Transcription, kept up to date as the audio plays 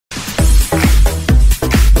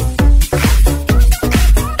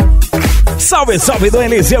Salve, salve do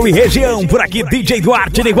Eliseu e região, por aqui DJ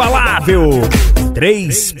Duarth inigualável.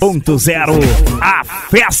 3.0, a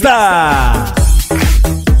festa.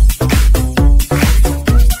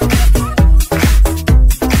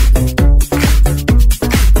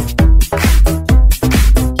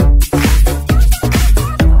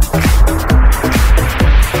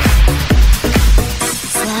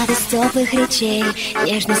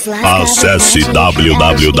 Acesse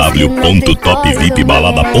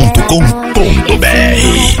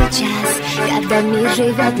www.topvipbalada.com.br. Когда мир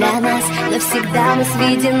живет для нас, навсегда мы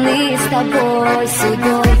сведены с тобой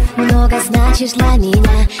судьбой. Много значишь для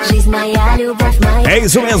меня, жизнь моя, любовь моя. É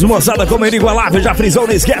isso mesmo, moçada, como inigualável, já frisou,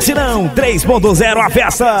 não esquece não. 3.0, a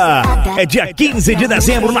festa é dia 15 de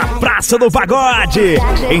dezembro na Praça do Pagode,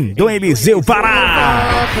 em Dom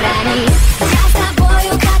Eliseu-PA.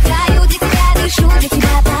 Дышу, для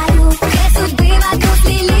тебя пою. Все судьбы вокруг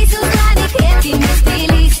слились, узлами крепкими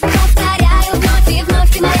сплелись. Повторяю вновь и вновь,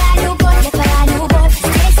 ты моя любовь, я твоя любовь.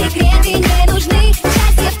 Здесь секреты не нужны,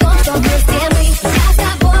 счастье в том, что вместе мы. Я с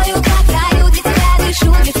тобою как раю, для тебя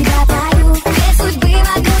дышу, для тебя пою. Все судьбы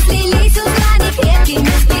вокруг слились, узлами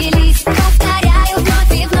крепкими сплелись. Повторяю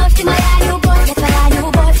вновь и вновь, ты моя любовь, я твоя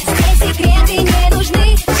любовь. Здесь секреты не нужны,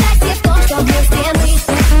 счастье в том, что вместе мы.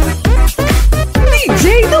 DJ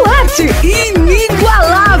Duarth,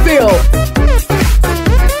 inigualável!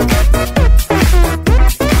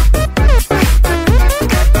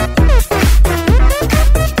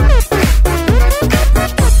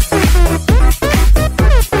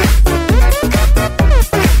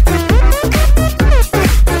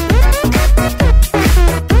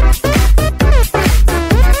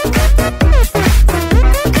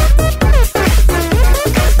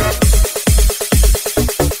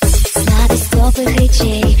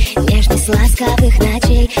 Ласковых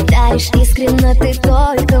ночей даришь искренно ты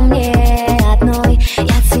только мне одной.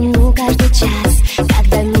 Я ценю каждый час,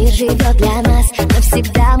 когда мир живет для нас.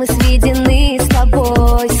 Навсегда мы сведены с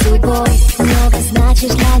тобой судьбой. Много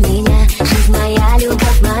значишь для меня, жизнь моя,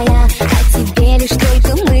 любовь моя. О тебе лишь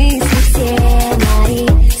только мысли все мои.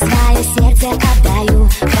 Свое сердце отдаю,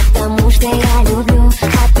 потому что я люблю. А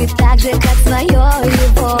ты так же, как свое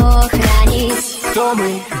его храни.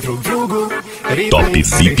 Top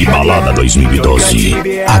VIP Balada 2012.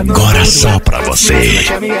 Agora só pra você.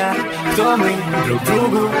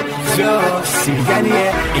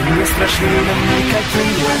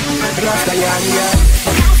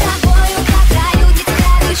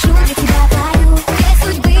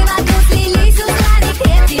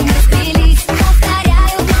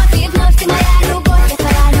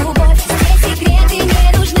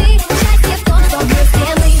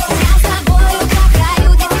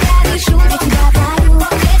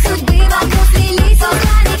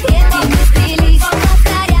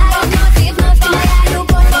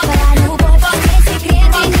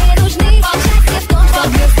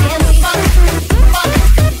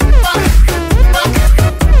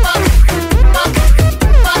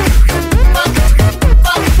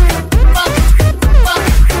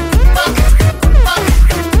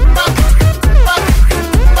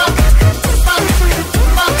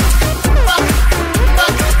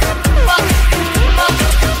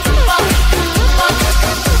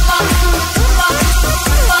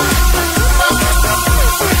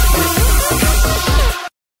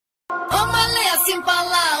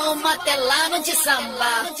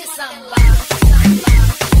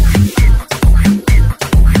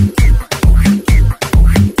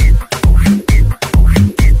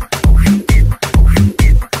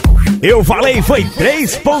 Eu falei, foi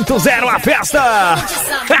 3.0 a festa.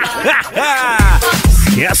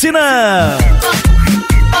 Esquece não.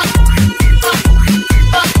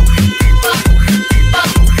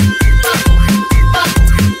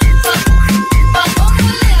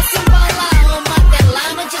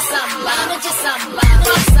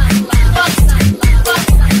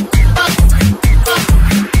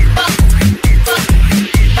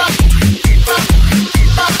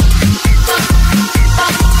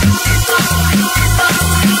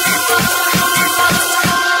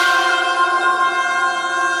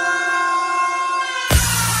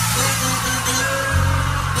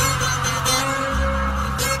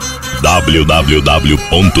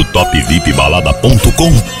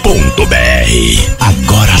 www.topvipbalada.com.br.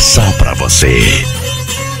 Agora só pra você.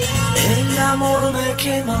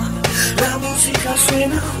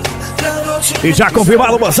 E já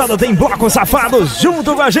confirmado, moçada, tem bloco safados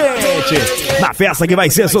junto com a gente na festa que vai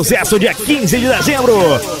ser sucesso dia 15 de dezembro.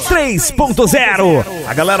 3.0.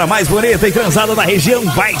 A galera mais bonita e transada da região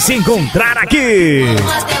vai se encontrar aqui.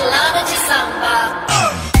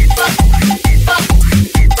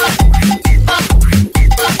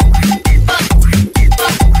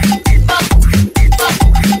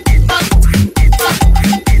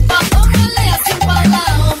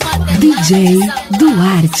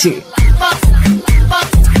 Duarth.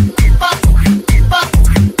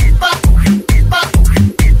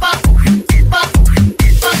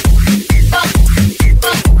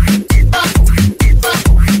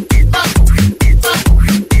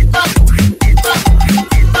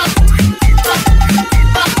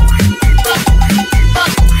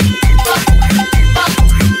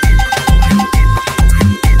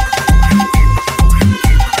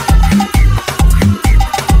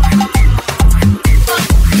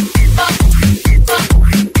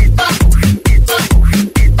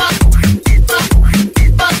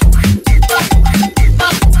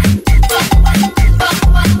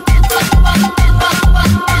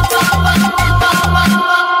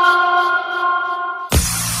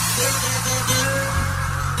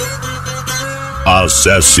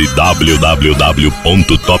 Acesse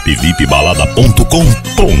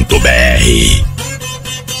www.topvipbalada.com.br.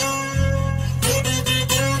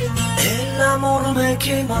 El amor me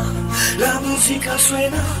quema, la música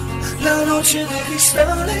suena, la noche de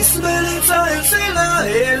cristales, belleza en cena.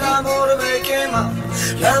 El amor me quema,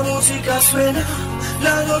 la música suena,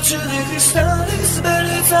 la noche de cristales,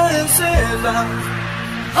 belleza en cena.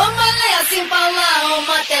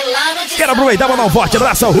 Quero aproveitar para mandar um forte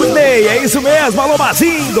abraço ao Rudney. É isso mesmo, alô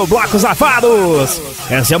Mazinho do Bloco Safados.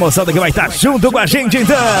 Essa é a moçada que vai estar junto com a gente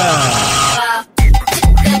então.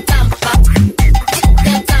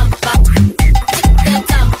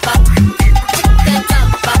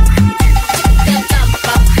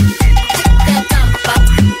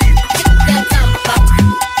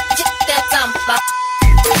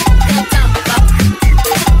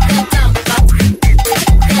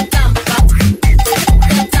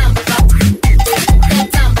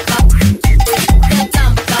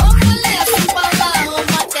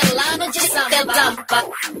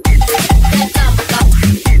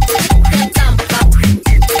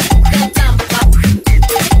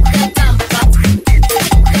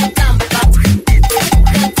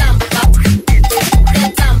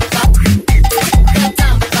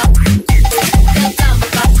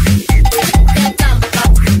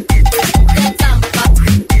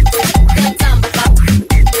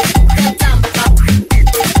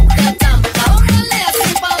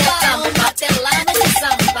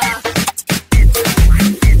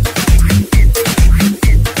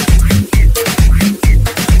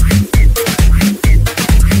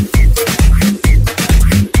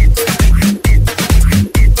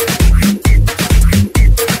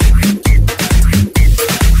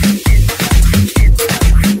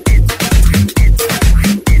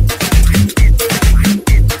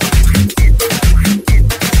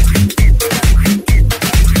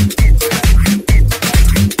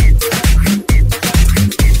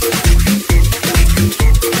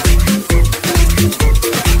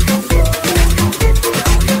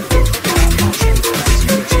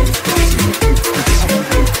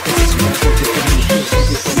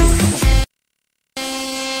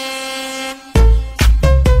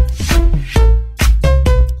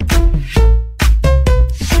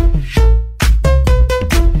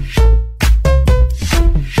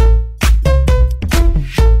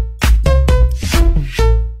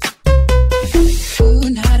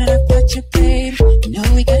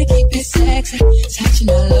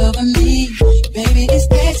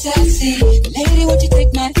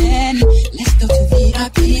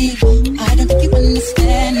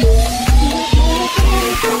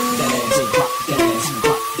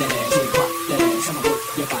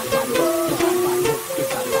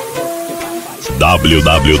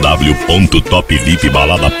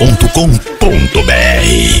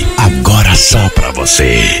 www.topvipbalada.com.br. Agora só pra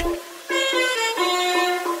você.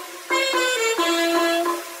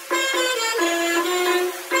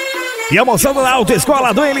 E a moçada da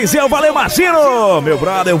autoescola do Eliseu, valeu Marcino! Meu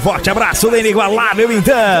brother, um forte abraço do inigualável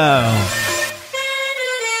então!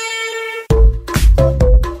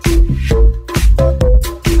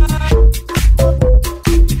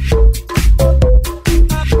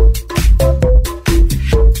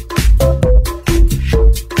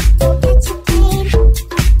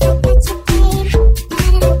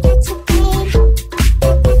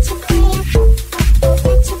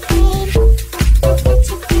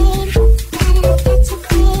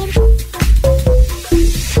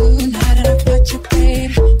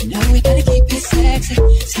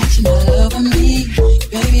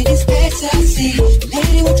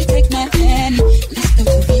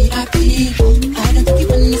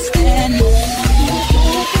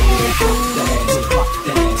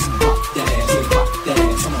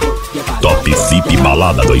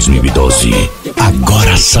 Balada 2012.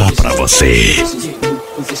 Agora só pra você.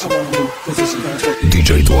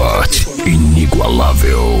 DJ Duarth,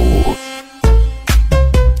 inigualável.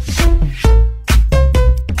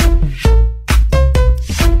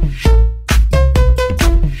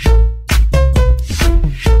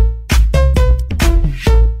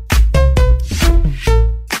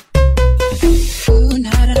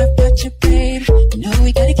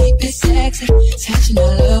 keep it sexy, touching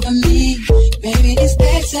all over me. Baby, this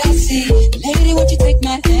ecstasy. Lady, won't you take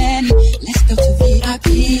my hand? Let's go to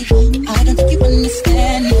VIP. I don't think you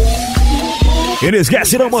understand. E não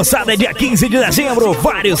esquece não, moçada, é dia 15 de dezembro,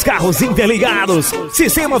 vários carros interligados,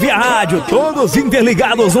 sistema via rádio, todos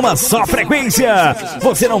interligados numa só frequência.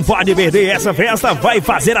 Você não pode perder essa festa, vai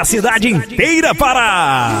fazer a cidade inteira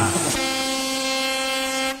parar.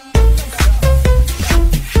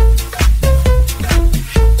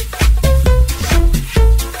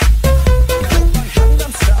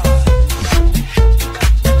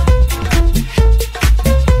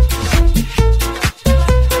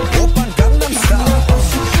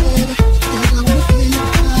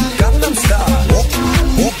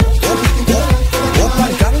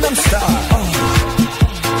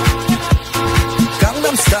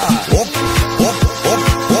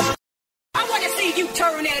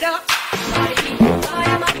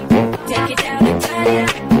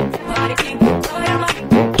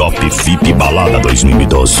 Top VIP Balada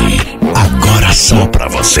 2012. Agora só pra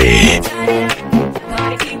você.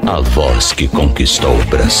 A voz que conquistou o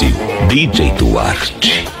Brasil. DJ Duarth,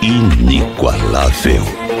 inigualável.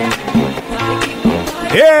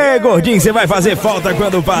 Ê, gordinho, você vai fazer falta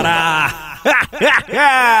quando parar.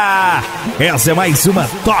 Essa é mais uma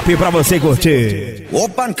top pra você curtir.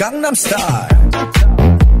 Open Gangnam Style.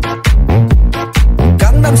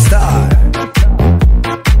 Gangnam Style.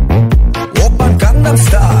 Open Gangnam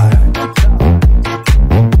Style.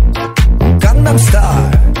 Gangnam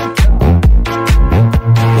Style.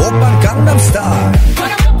 Open Gangnam Style.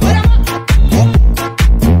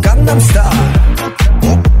 Gangnam Style.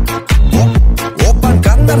 Open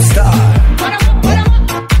Gangnam Style.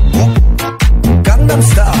 Gangnam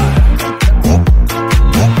Style.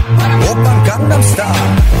 Open Gangnam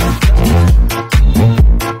Style.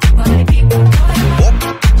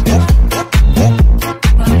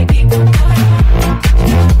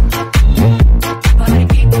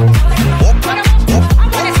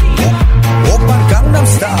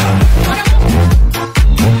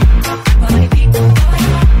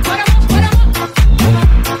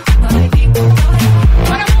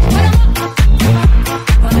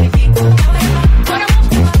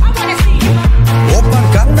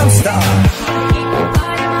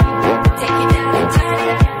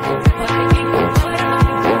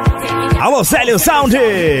 Célio Sound,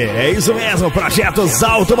 é isso mesmo, projetos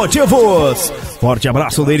automotivos. Forte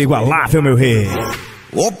abraço dele, inigualável, meu rei.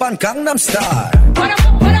 Open Gangnam Style.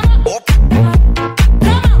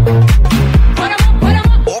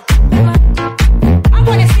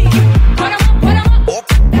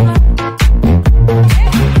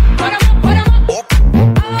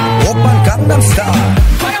 Open Gangnam Style.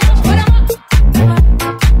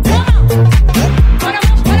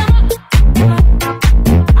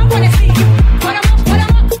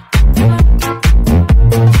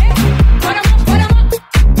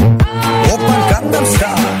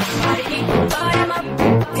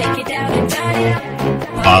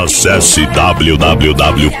 Acesse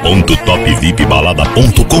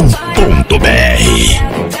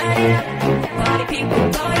www.topvipbalada.com.br.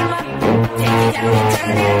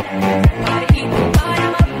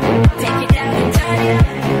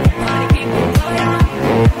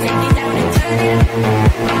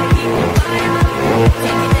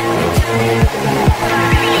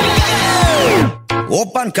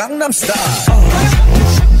 Open Gangnam Style.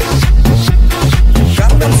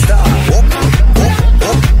 Gangnam Style.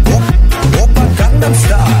 Open Gangnam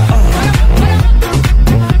Style.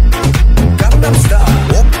 Gangnam Style.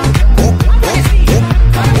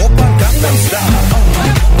 Open Gangnam Style.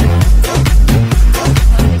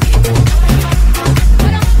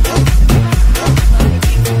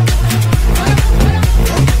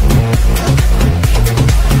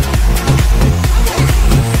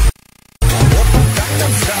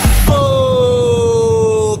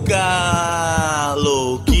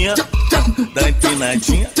 Dá uma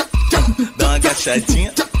empinadinha, dá uma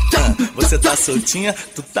agachadinha. Você tá soltinha,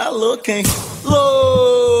 tu tá louca, hein?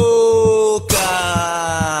 Louca,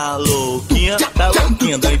 louquinha, tá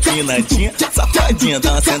louquinha, dá uma empinadinha, safadinha,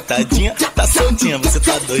 dá uma sentadinha, tá soltinha, você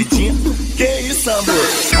tá doidinha. Que isso, amor?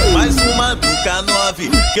 Mais uma do K9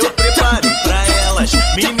 que eu preparei pra elas.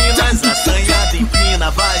 Meninas assanhadas, empina,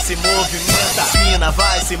 vai se movimenta, empina,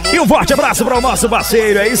 vai se movimenta. E um forte abraço para o nosso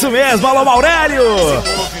parceiro, é isso mesmo, alô Aurélio.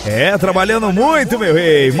 É, trabalhando muito, meu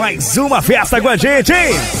rei. Mais uma festa com a gente,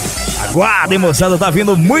 hein? Aguardem, moçada, tá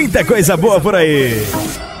vindo muita coisa boa por aí.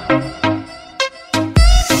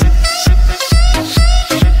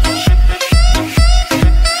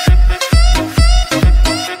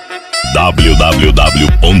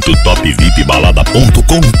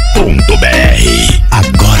 www.topvipbalada.com.br.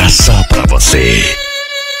 Agora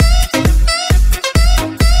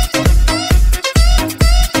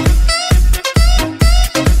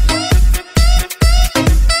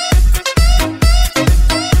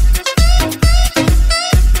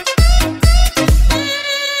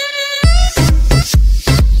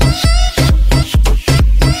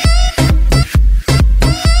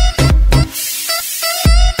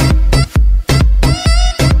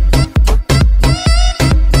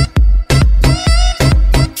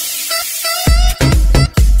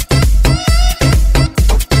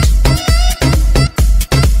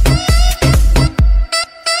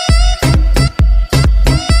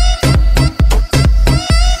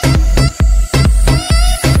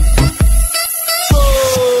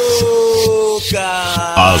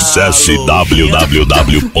Acesse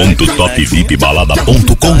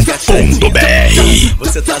www.topvipbalada.com.br.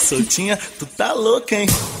 Você tá soltinha, tu tá louca, hein?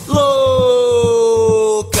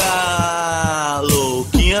 Louca,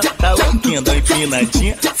 louquinha, tá louquinha, dá uma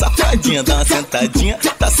empinadinha, safadinha, dá uma sentadinha,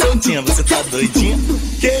 tá soltinha, você tá doidinha?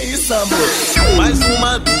 Que isso, amor? Mais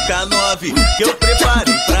uma do K9 que eu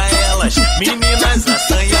preparei pra elas. Meninas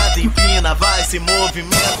assanhadas, empina, vai, se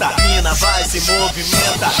movimenta, pina, vai, se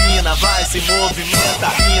movimenta, pina, vai, se movimenta,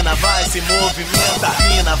 pina, vai, se movimenta,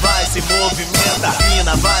 pina, vai, se movimenta,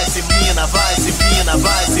 pina, vai, se pina, vai, se pina,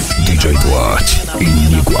 vai, se pina. DJ Duarth,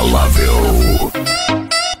 inigualável.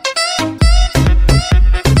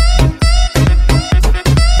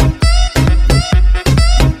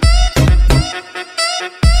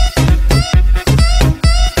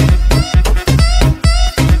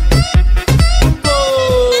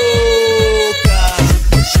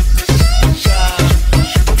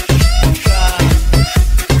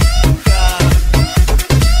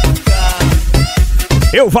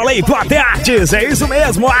 Eu falei Plate Artes, é isso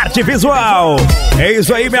mesmo, arte visual. É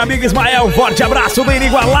isso aí, meu amigo Ismael, um forte abraço do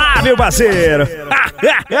inigualável, parceiro.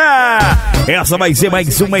 Essa vai ser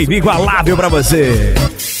mais uma inigualável pra você.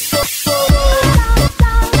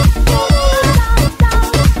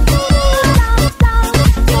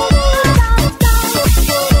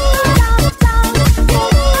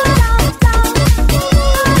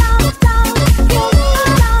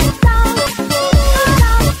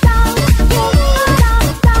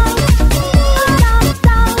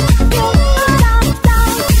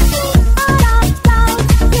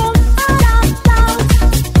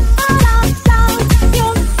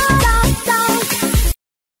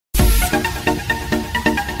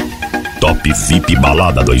 Top VIP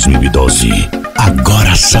Balada 2012.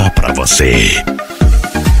 Agora só pra você.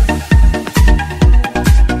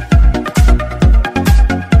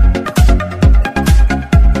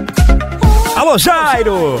 Alô,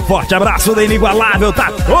 Jairo! Forte abraço da inigualável,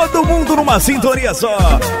 tá todo mundo numa sintonia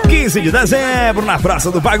só. 15 de dezembro, na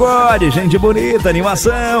Praça do Pagode, gente bonita,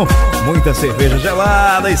 animação, muita cerveja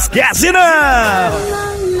gelada, esquece não!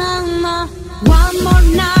 One more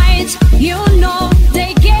night, you know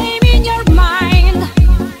the game in your mind,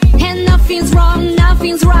 and nothing's wrong,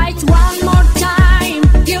 nothing's right. One more time,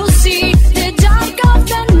 you see the dark of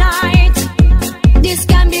the night. This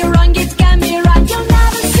can be wrong, it can be right. You'll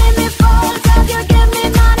never see me fall, cause you give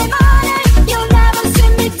me money, money. You'll never see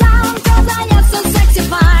me down, cause I am so sexy,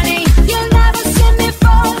 funny. You'll never see me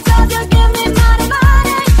fall, cause you give me money,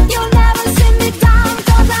 money. You'll never see me down,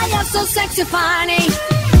 cause I am so sexy, funny.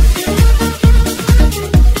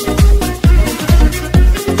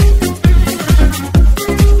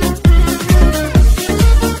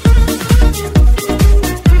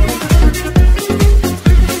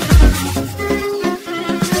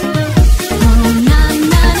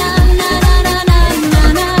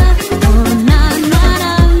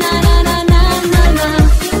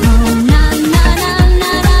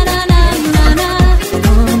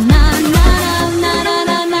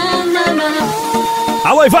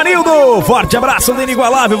 Alô, Ivanildo! Forte abraço do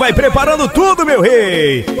inigualável, vai preparando tudo, meu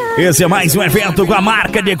rei! Esse é mais um evento com a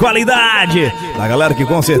marca de qualidade da galera que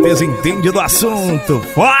com certeza entende do assunto.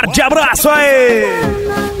 Forte abraço aí!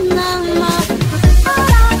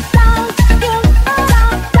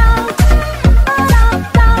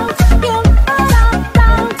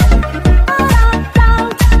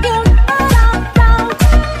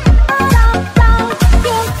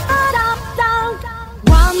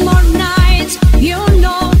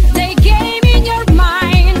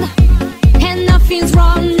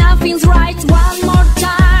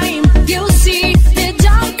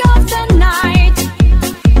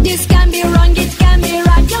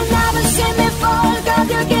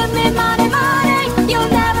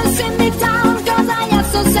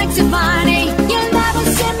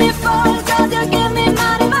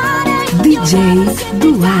 DJ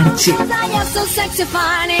Duarth.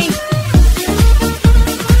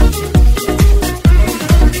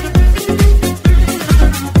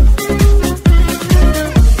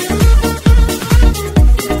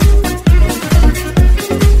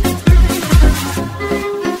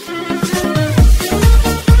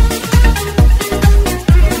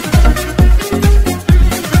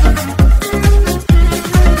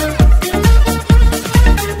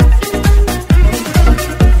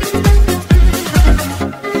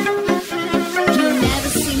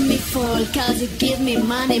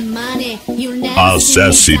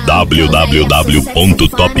 Acesse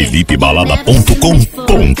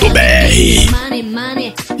www.topvipbalada.com.br.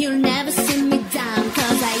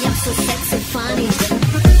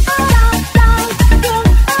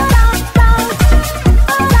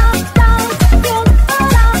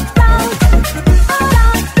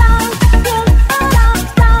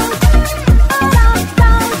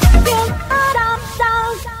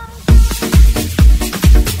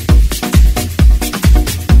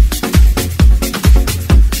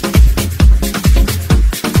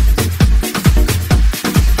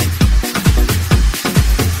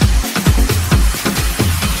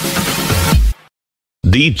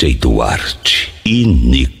 DJ Duarth,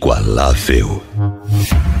 inigualável.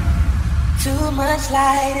 Too much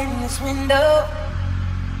light in this window.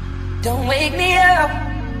 Don't wake me up.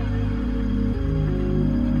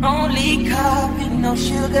 Only coffee, no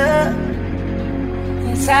sugar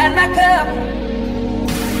inside my cup.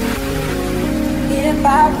 If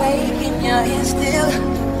I wake and you're here still,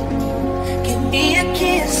 give me a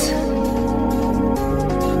kiss.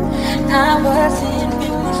 I wasn't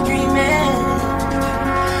finished dreaming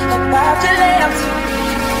about your lips.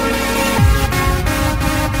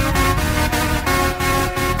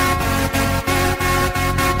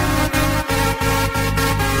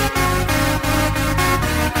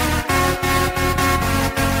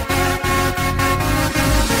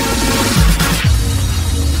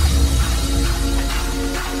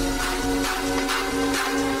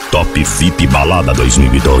 Top VIP Balada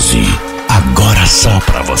 2012. Agora só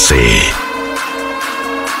pra você.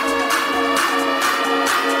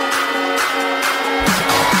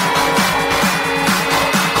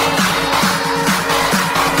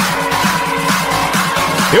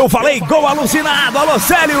 Eu falei gol alucinado, alô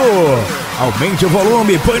Célio! Aumente o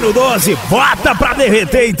volume, põe no 12, bota pra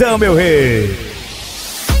derreter então, meu rei!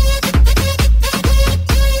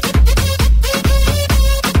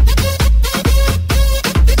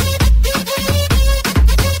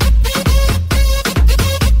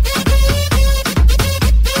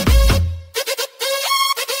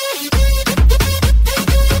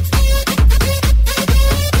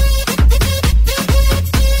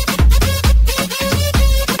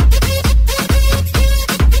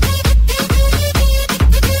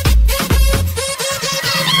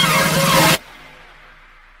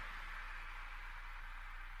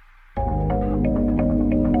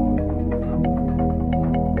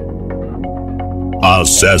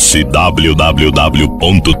 Acesse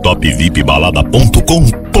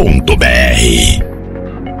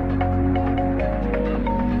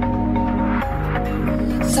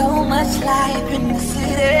www.topvipbalada.com.br. So much life in the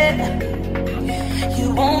city,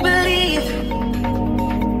 you won't believe.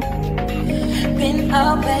 Been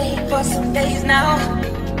away for some days now,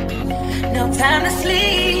 no time to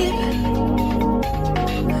sleep.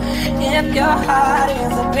 If your heart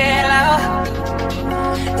is a pillow,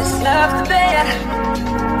 this love's the bed.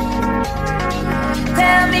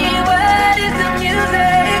 Tell me what is the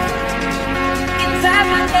music inside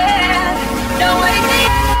my head? Don't wake me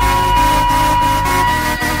up.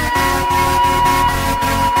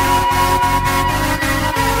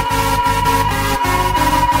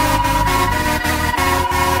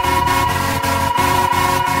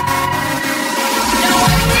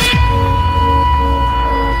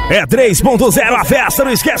 É 3.0 a festa,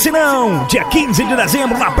 não esquece não! Dia 15 de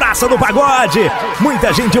dezembro na Praça do Pagode.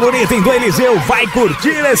 Muita gente bonita em do Eliseu vai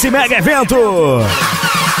curtir esse mega evento.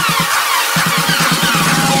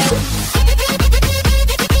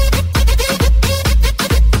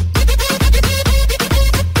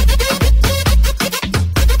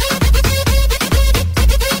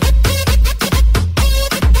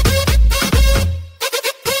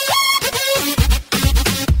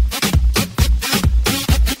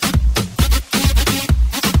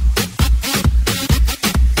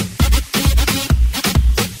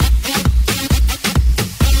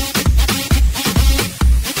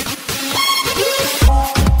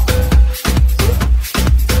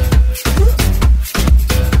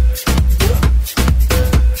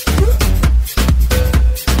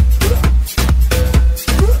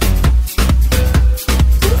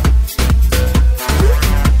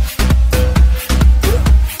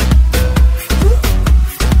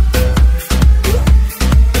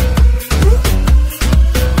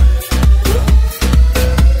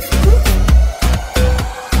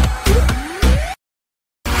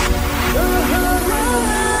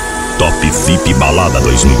 VIP Balada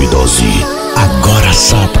 2012. Agora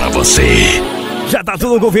só pra você. Já tá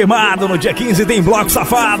tudo confirmado, no dia 15 tem Bloco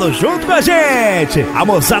Safado junto com a gente. A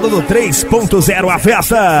moçada do 3.0 a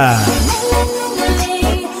festa.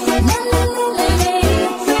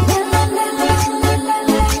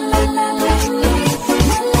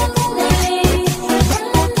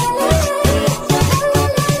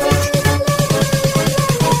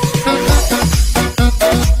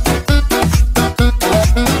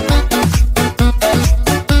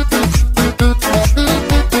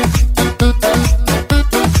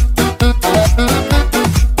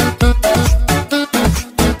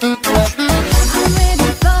 I'm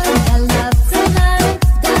ready for a love tonight.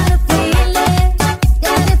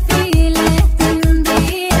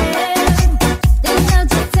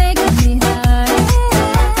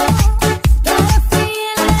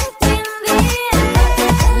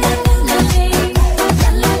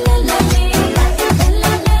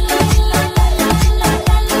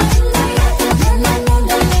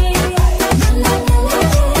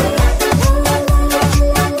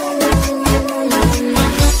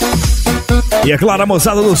 E é claro, a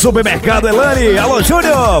moçada do supermercado Elane. Alô,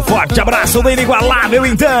 Júnior. Forte abraço do inigualável,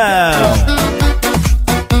 então.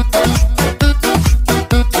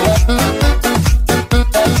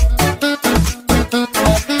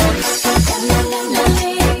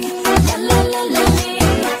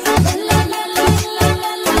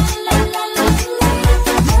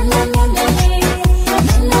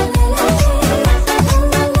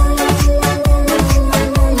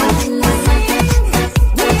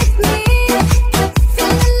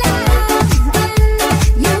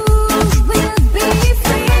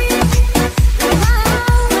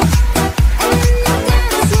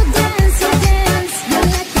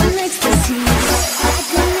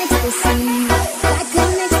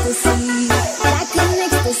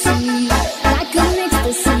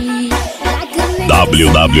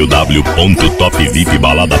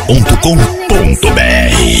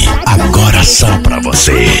 www.topvipbalada.com.br. Agora só pra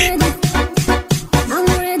você.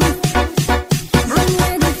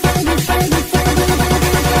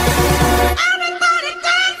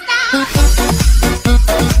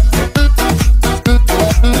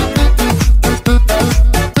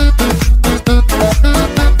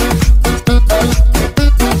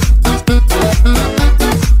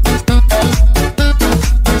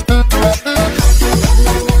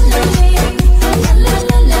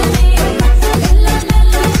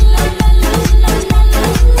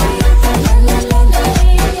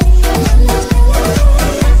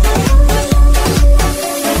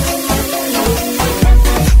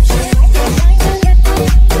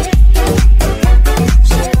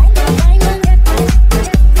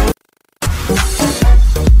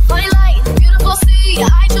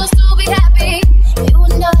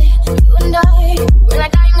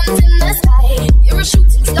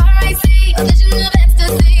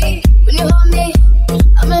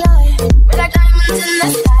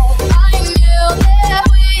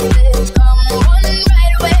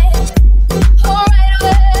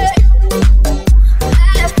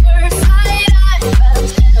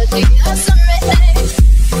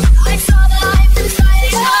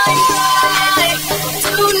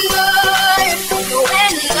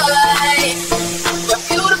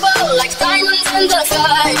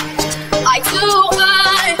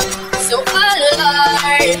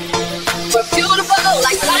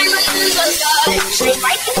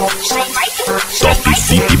 Top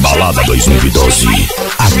VIP Balada 2012.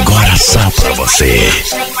 Agora só pra você.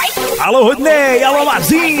 Alô, Rodney, alô,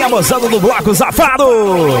 Mazinha, moçada do Bloco Safado.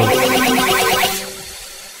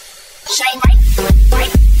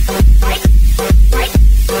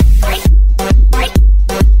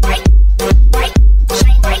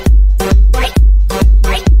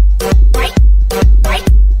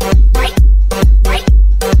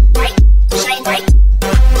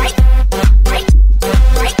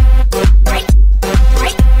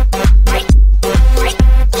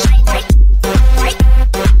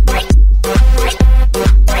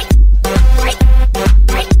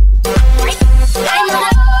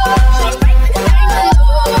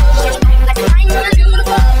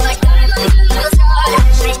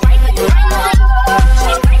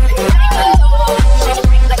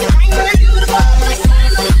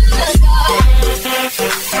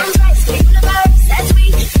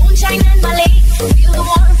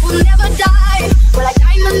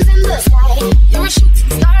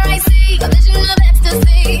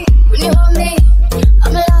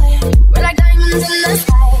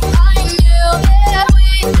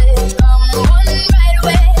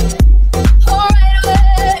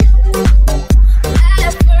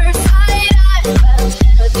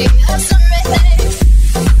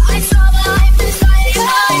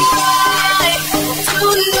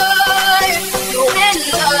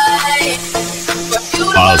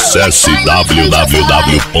 Acesse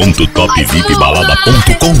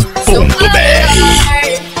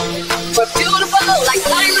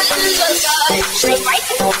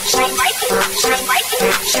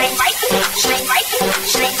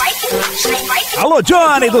Alô,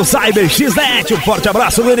 Johnny do Cyber X-Net, um forte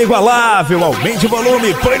abraço do inigualável. Aumente o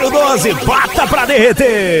volume, põe no 12, bata pra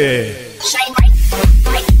derreter.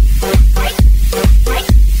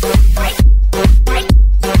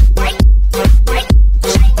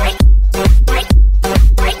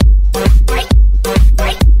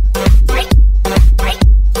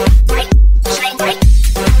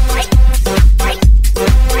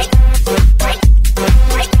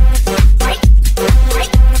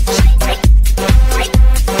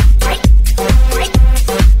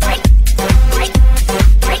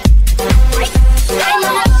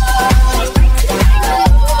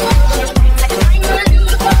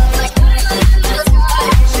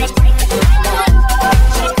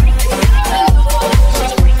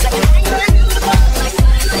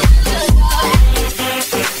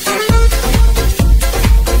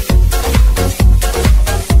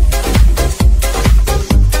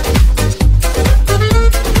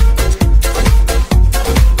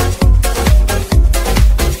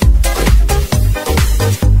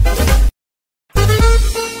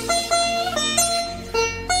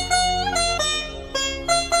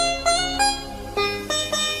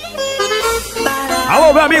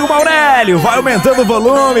 Alô, meu amigo Maurélio, vai aumentando o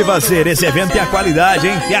volume, parceiro. Esse evento tem a qualidade,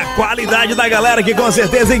 hein? Tem a qualidade da galera que com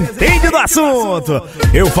certeza entende do assunto.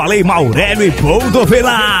 Eu falei Maurélio e ponto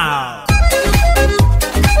final.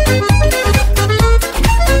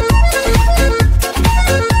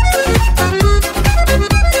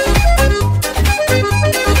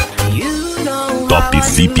 Top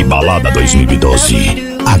VIP Balada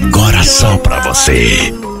 2012. Agora só pra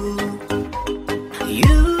você.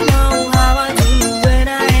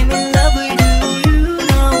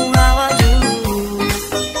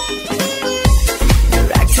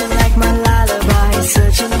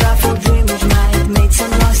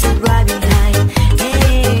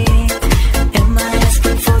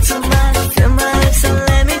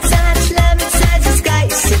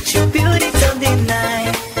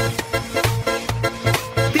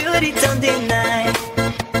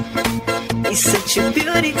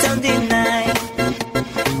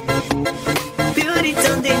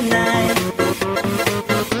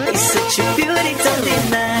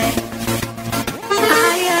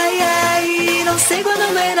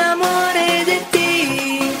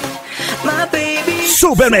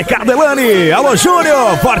 Supermercado Elane, alô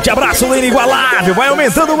Júnior, forte abraço do inigualável, vai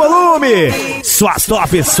aumentando o volume, suas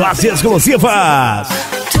tops, suas exclusivas.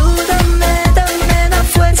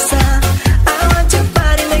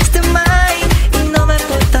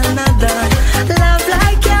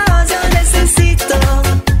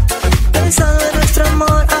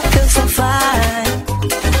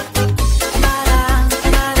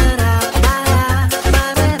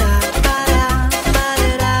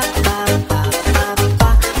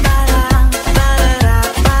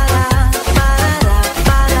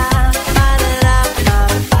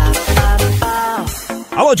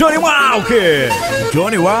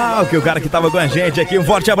 Johnny Walker, o cara que tava com a gente aqui, um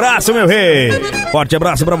forte abraço, meu rei. Forte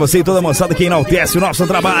abraço pra você e toda a moçada que enaltece o nosso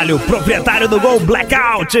trabalho. Proprietário do Gol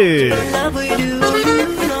Blackout.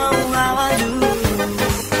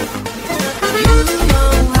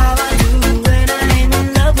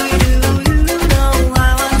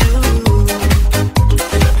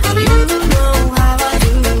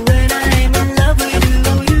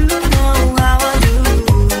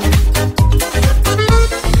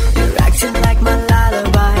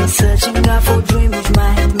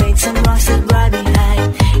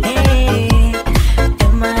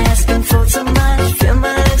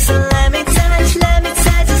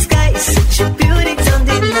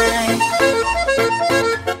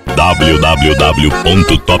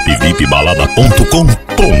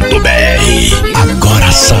 www.topvipbalada.com.br.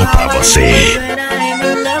 Agora só pra você.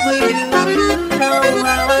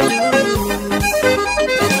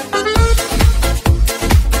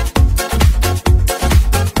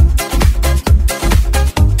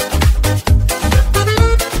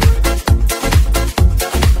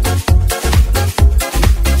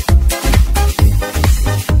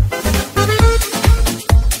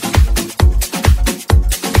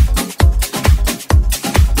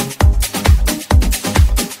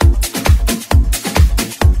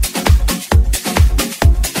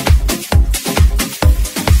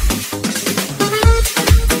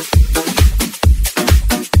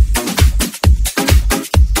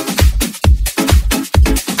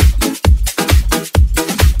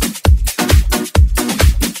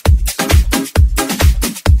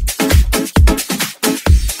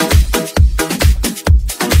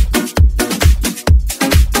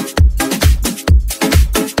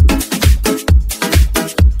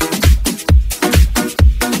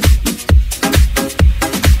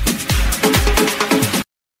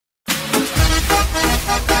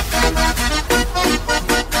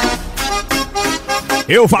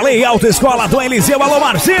 Eu falei Autoescola do Eliseu, alô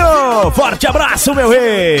Marcinho, forte abraço, meu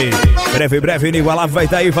rei. Breve, inigualável vai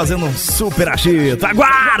estar aí fazendo um super agito,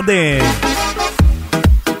 aguardem.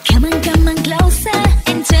 Come on closer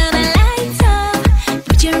and turn the lights up.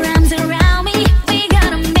 Put your arms around me, we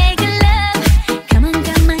gotta make love. Come on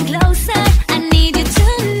closer, I need you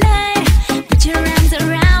tonight. Put your arms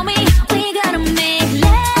around me, we gotta make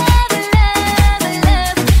love, love,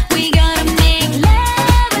 love. We gotta make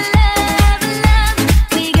love, love, love.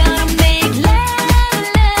 We gotta make love,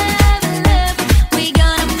 love, love. We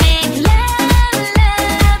gotta make love,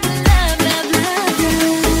 love, love, love.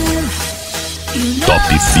 Top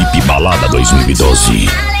VIP Balada 2012.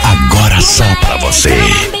 Agora só pra você.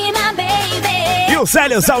 E o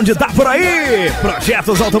Célio Sound tá por aí.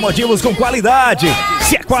 Projetos automotivos com qualidade.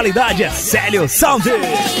 Se é qualidade, é Célio Sound.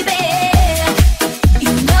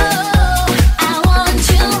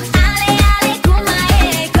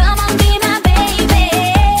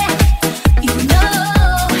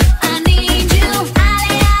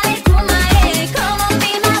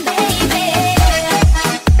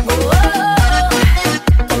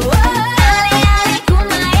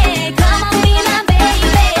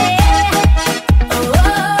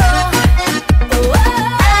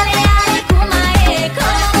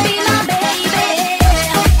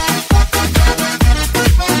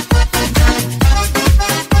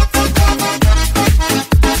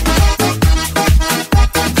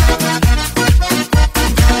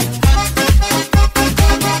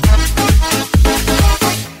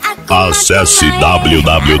 Acesse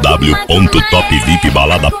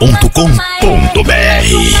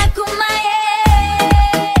www.topvipbalada.com.br.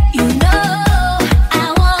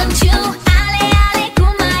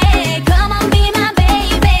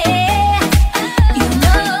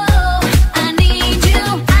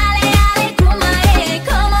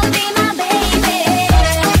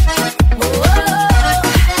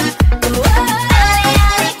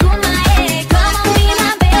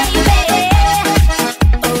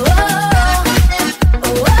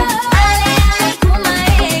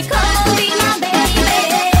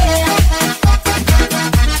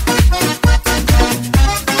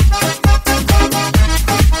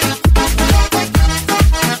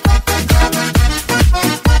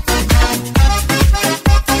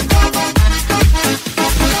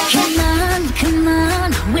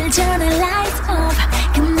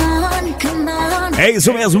 É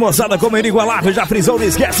isso mesmo, moçada, como inigualável, já frisou, não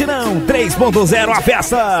esquece não. 3.0, a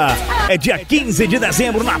festa é dia 15 de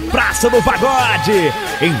dezembro na Praça do Pagode,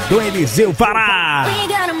 em Dom Eliseu-PA.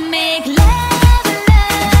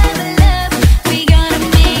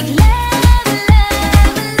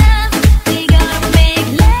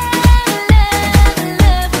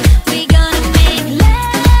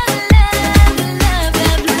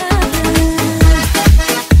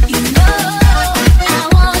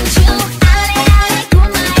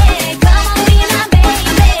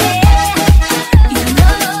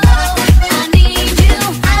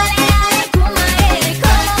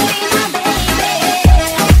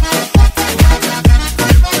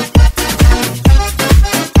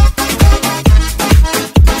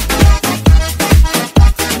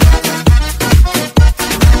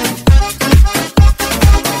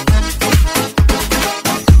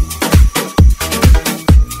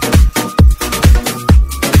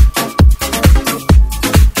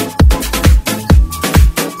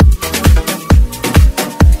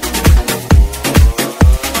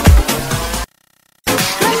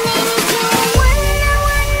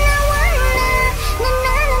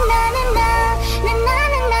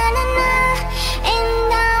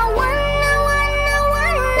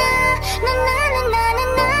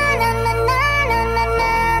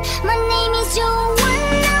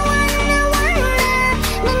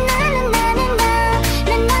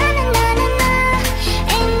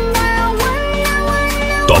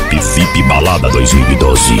 VIP Balada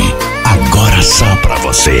 2012, agora só pra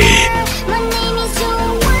você.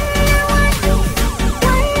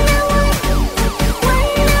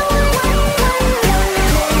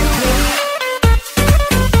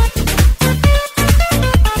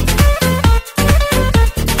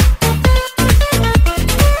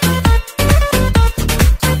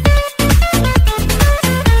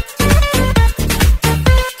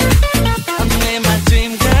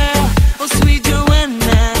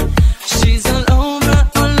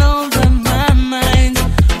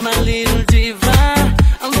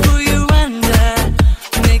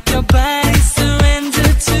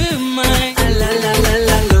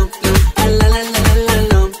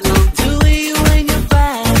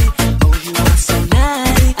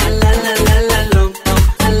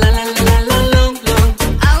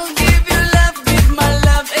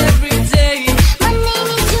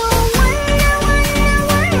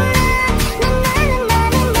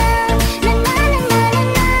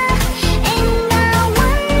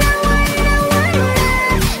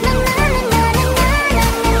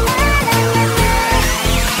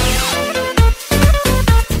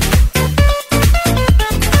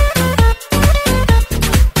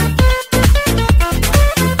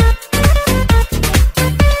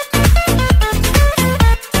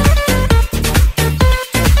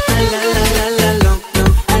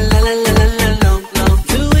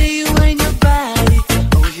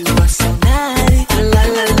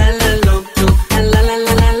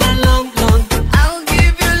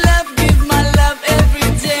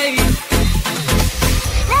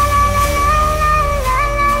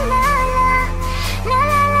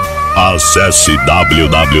 Acesse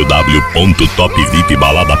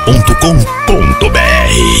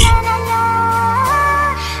www.topvipbalada.com.br.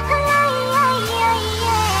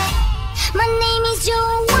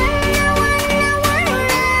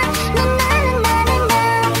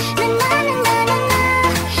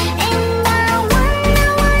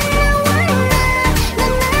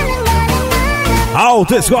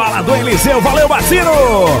 Autoescola do Eliseu, valeu, Bacino!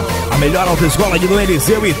 A melhor autoescola de Dom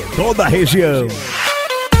Eliseu e toda a região.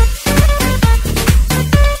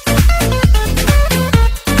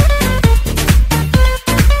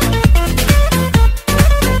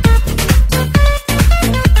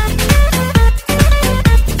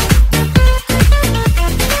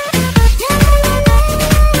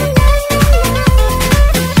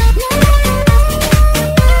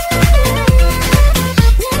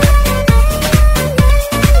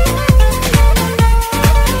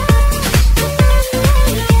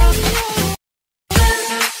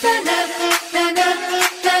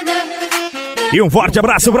 E um forte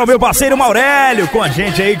abraço para o meu parceiro Maurélio, com a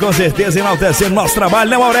gente aí, com certeza, enaltecendo nosso trabalho,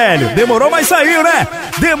 né, Maurélio? Demorou, mas saiu, né?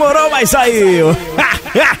 Demorou, mas saiu.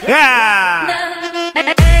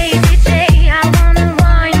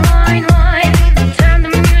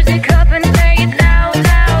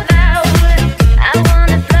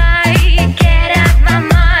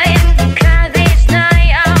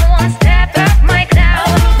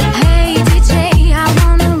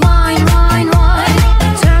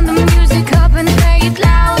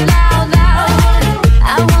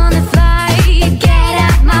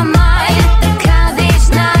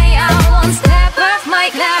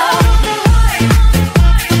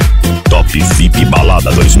 VIP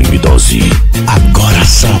Balada 2012, agora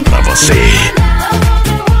só pra você.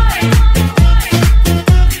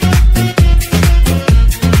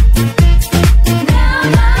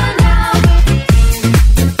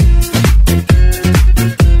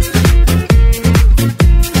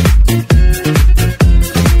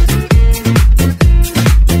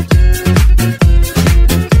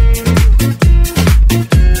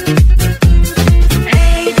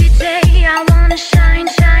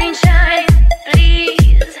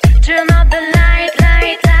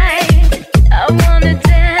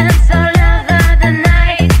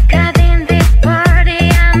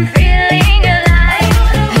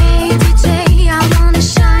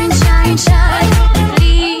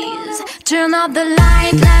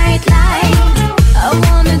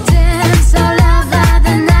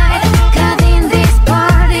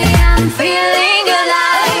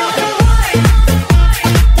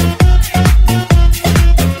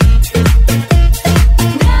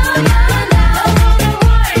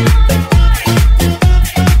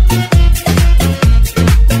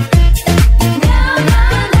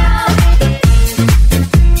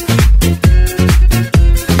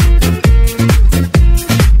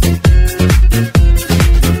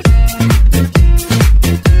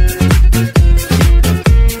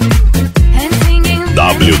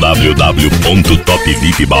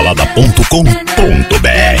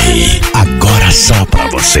 www.topvipbalada.com.br. Agora só pra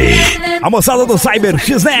você. A moçada do Cyber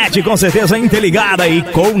Xnet, com certeza interligada e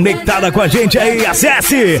conectada com a gente aí.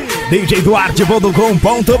 Acesse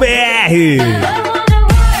djduarth.com.br.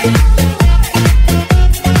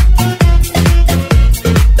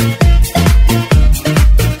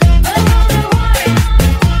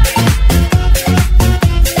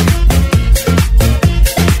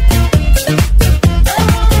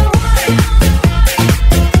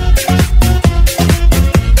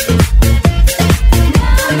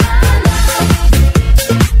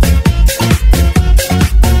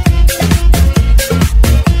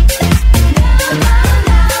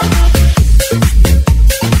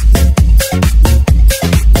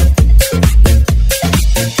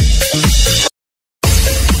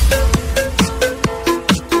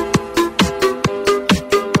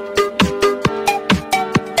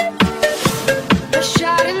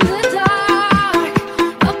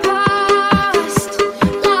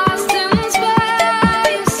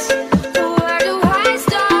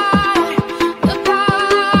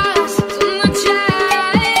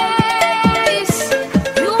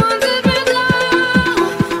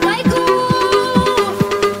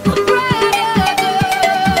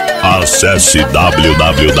 Acesse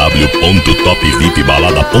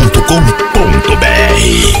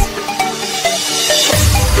www.topvipbalada.com.br.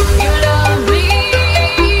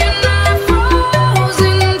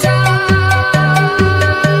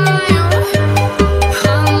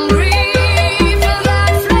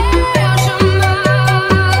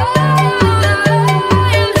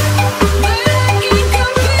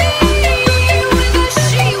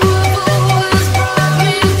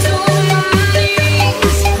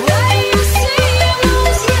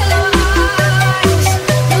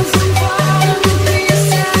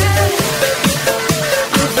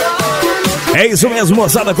 É isso mesmo,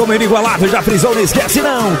 moçada, como inigualável, já frisou, não esquece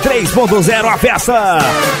não, 3.0 a festa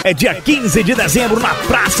é dia 15 de dezembro na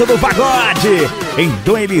Praça do Pagode, em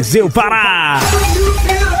Dom Eliseu-PA.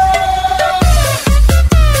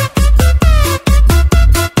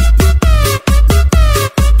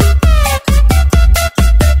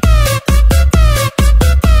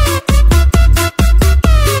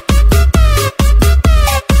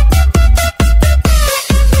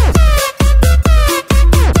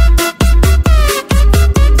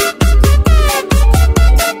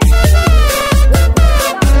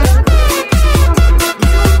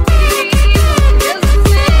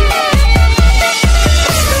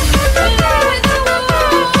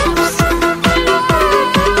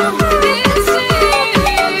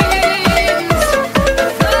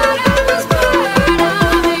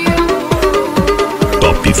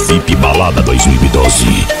 VIP Balada 2012.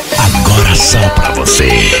 Agora só pra você.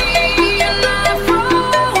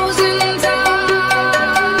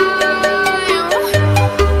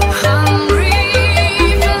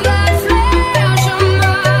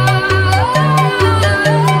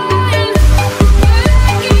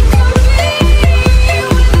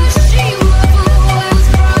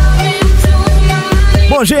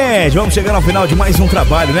 Bom, gente, vamos chegando ao final de mais um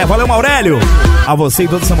trabalho, né? Valeu, Aurélio! A você e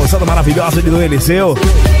toda essa moçada maravilhosa do Eliseu.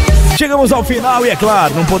 Chegamos ao final e, é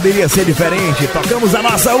claro, não poderia ser diferente. Tocamos a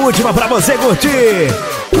nossa última pra você curtir,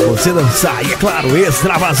 pra você dançar e, é claro,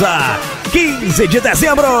 extravasar. 15 de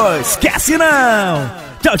dezembro, esquece não!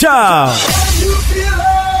 Tchau, tchau!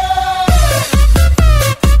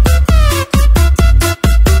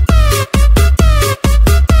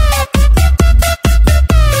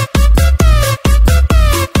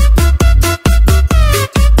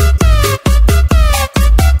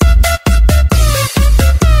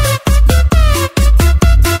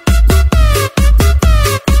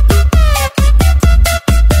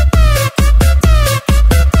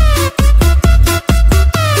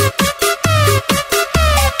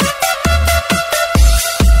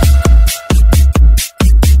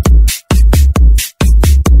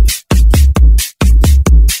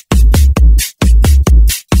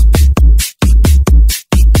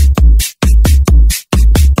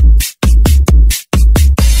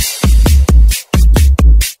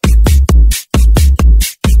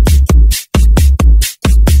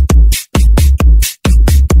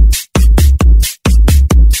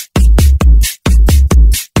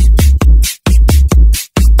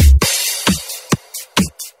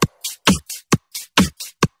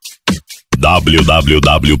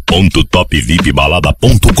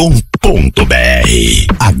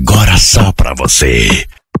 www.topvipbalada.com.br. Agora só pra você.